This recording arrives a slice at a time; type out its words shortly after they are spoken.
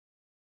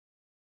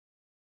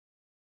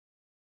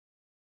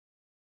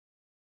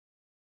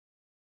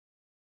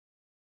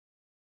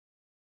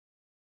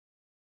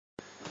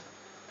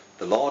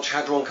the Large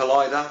Hadron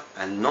Collider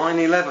and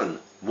 9/11.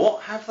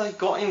 What have they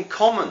got in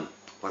common?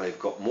 Well, they've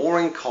got more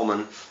in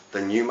common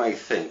than you may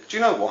think. Do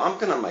you know what? I'm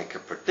going to make a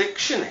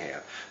prediction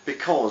here,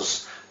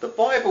 because the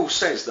Bible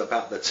says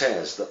about the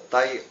tares that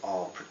they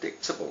are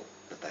predictable,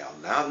 that they are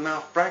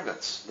loudmouth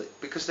braggarts,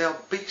 because they are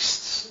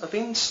beasts of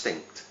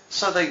instinct.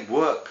 So they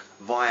work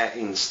via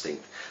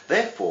instinct.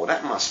 Therefore,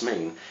 that must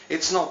mean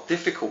it's not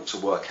difficult to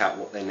work out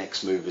what their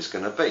next move is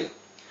going to be.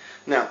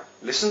 Now,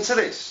 listen to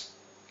this.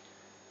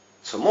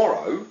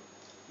 Tomorrow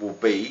will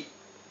be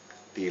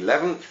the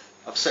 11th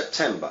of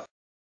September.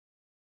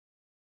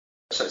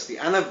 So it's the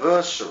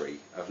anniversary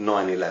of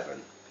 9/11.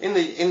 In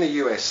the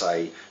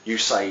USA, you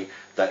say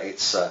that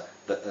it's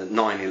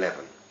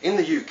 9/11. In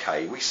the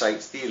UK, we say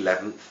it's the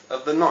 11th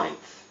of the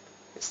 9th.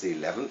 It's the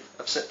 11th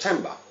of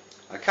September.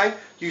 Okay?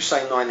 You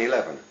say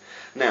 9/11.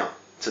 Now,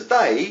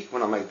 today,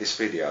 when I made this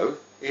video,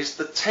 is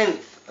the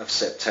 10th of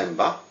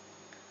September,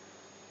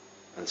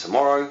 and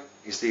tomorrow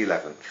is the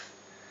 11th.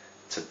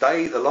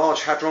 Today, the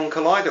Large Hadron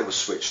Collider was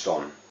switched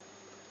on.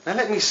 Now,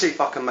 let me see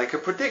if I can make a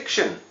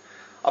prediction.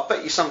 I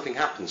bet you something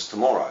happens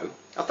tomorrow.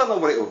 I don't know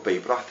what it will be,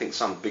 but I think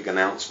some big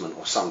announcement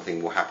or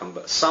something will happen.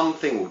 But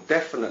something will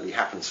definitely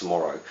happen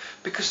tomorrow,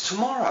 because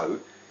tomorrow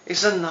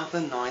is another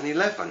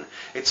 9/11.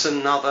 It's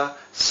another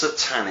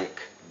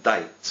satanic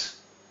date.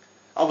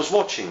 I was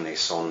watching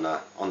this on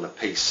the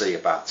PC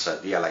about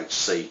the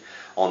LHC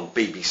on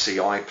BBC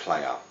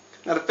iPlayer.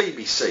 Now, the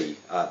BBC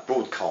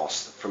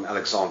broadcast from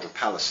Alexandra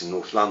Palace in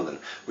North London,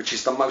 which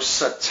is the most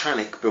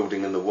satanic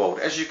building in the world,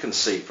 as you can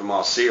see from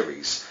our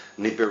series,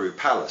 Nibiru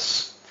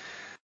Palace.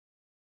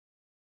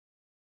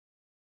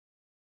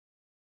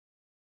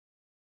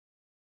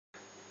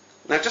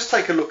 Now, just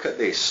take a look at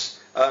this.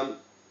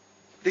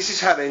 This is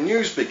how their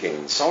news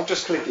begins. So I'll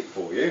just click it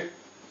for you,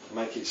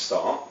 make it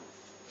start.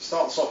 It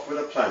starts off with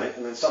a planet,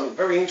 and then something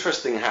very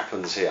interesting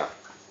happens here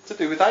to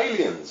do with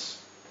aliens.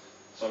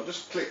 So I'll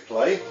just click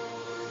play.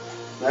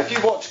 Now, if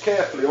you watch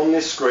carefully on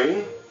this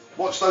screen,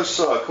 watch those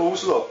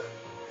circles, look.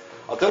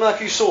 I don't know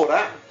if you saw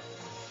that,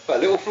 but a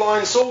little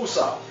flying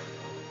saucer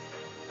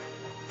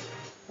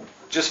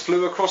just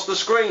flew across the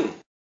screen.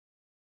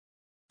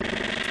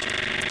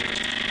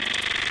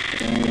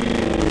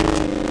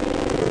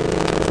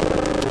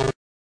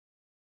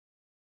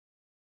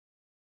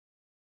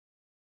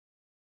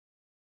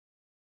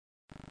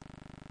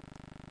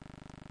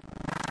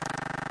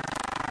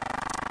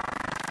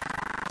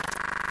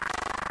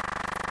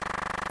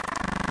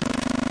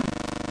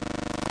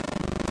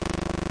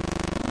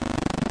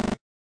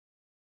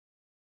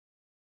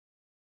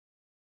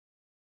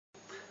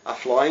 A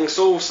flying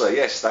saucer,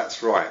 yes,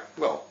 that's right.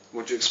 Well,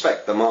 what do you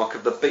expect? The mark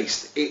of the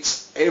beast.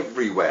 It's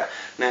everywhere.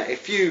 Now,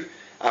 if you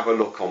have a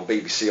look on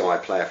BBC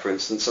iPlayer, for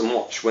instance, and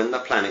watch when the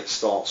planet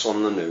starts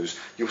on the news,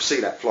 you'll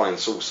see that flying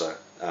saucer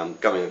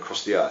going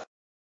across the Earth.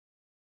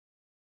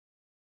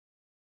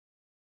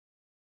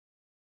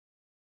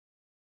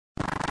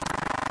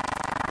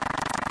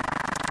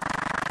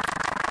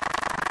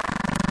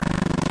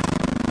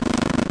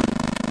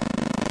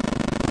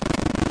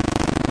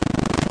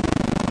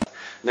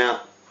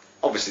 Now,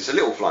 obviously it's a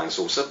little flying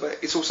saucer, but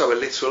it's also a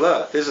little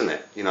Earth, isn't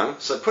it? You know,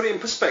 so put it in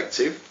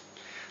perspective.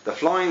 The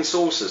flying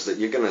saucers that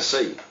you're going to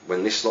see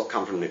when this lot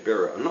come from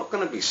Nibiru are not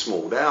going to be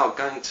small. They are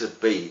going to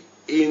be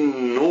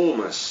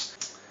enormous.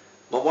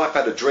 My wife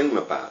had a dream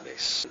about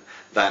this,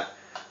 that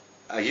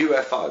a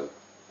UFO,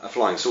 a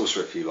flying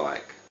saucer if you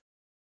like,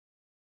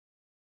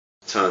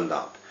 turned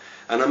up,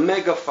 and a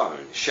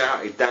megaphone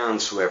shouted down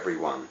to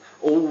everyone,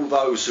 "All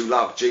those who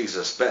love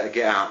Jesus better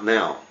get out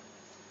now."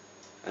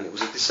 And it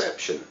was a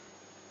deception.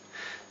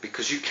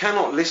 Because you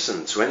cannot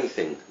listen to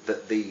anything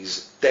that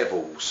these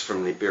devils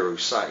from Nibiru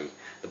say.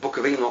 The Book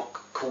of Enoch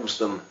calls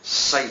them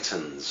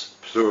Satans,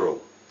 plural.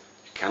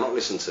 You cannot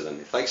listen to them.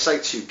 If they say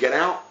to you, get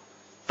out,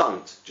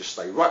 don't. Just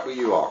stay right where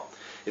you are.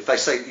 If they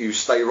say to you,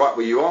 stay right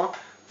where you are,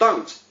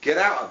 don't. Get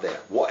out of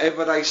there.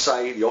 Whatever they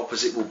say, the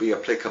opposite will be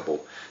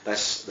applicable.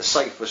 That's the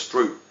safest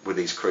route with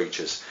these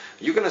creatures.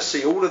 You're going to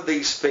see all of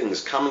these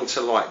things coming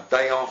to light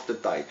day after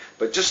day.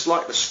 But just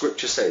like the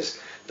scripture says,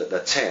 that the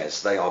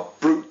tares, they are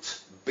brute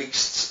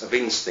beasts of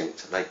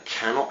instinct. They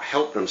cannot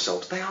help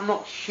themselves. They are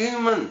not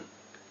human.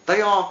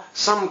 They are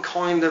some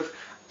kind of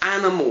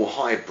animal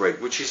hybrid,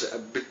 which is a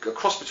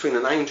cross between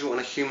an angel and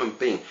a human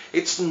being.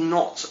 It's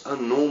not a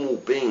normal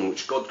being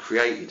which God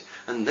created,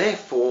 and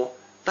therefore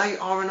they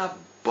are an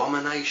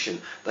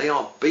abomination. They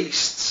are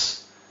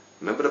beasts.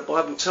 Remember, the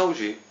Bible tells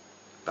you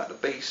about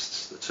the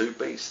beasts, the two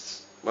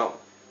beasts. Well,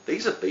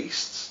 these are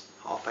beasts,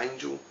 half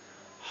angel,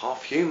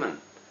 half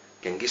human.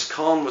 Genghis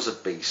Khan was a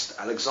beast.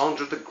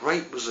 Alexander the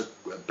Great was a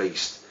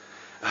beast.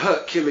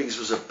 Hercules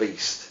was a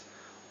beast.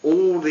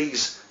 All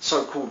these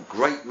so-called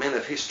great men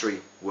of history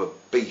were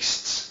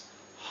beasts.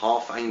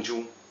 Half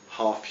angel,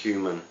 half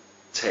human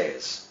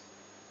tares.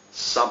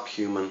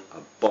 Subhuman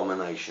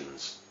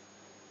abominations.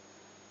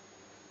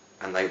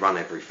 And they run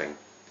everything.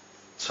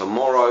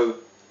 Tomorrow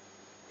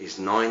is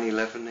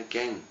 9/11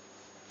 again.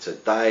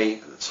 Today,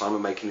 at the time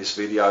of making this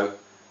video,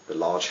 the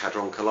Large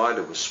Hadron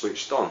Collider was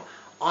switched on.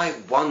 I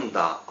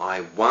wonder,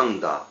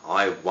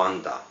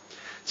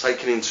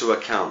 taking into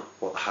account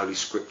what the Holy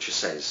Scripture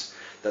says,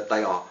 that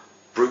they are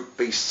brute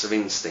beasts of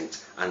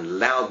instinct and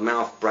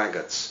loud-mouthed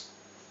braggarts,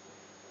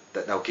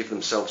 that they'll give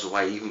themselves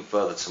away even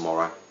further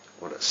tomorrow,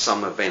 or that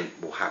some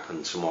event will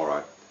happen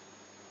tomorrow.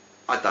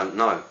 I don't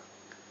know.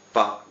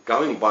 But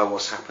going by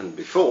what's happened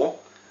before,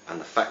 and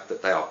the fact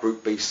that they are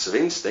brute beasts of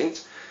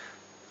instinct,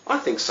 I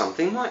think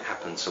something might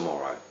happen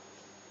tomorrow.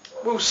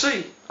 We'll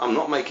see. I'm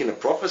not making a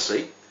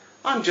prophecy.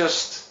 I'm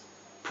just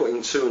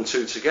putting two and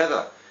two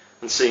together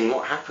and seeing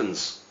what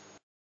happens.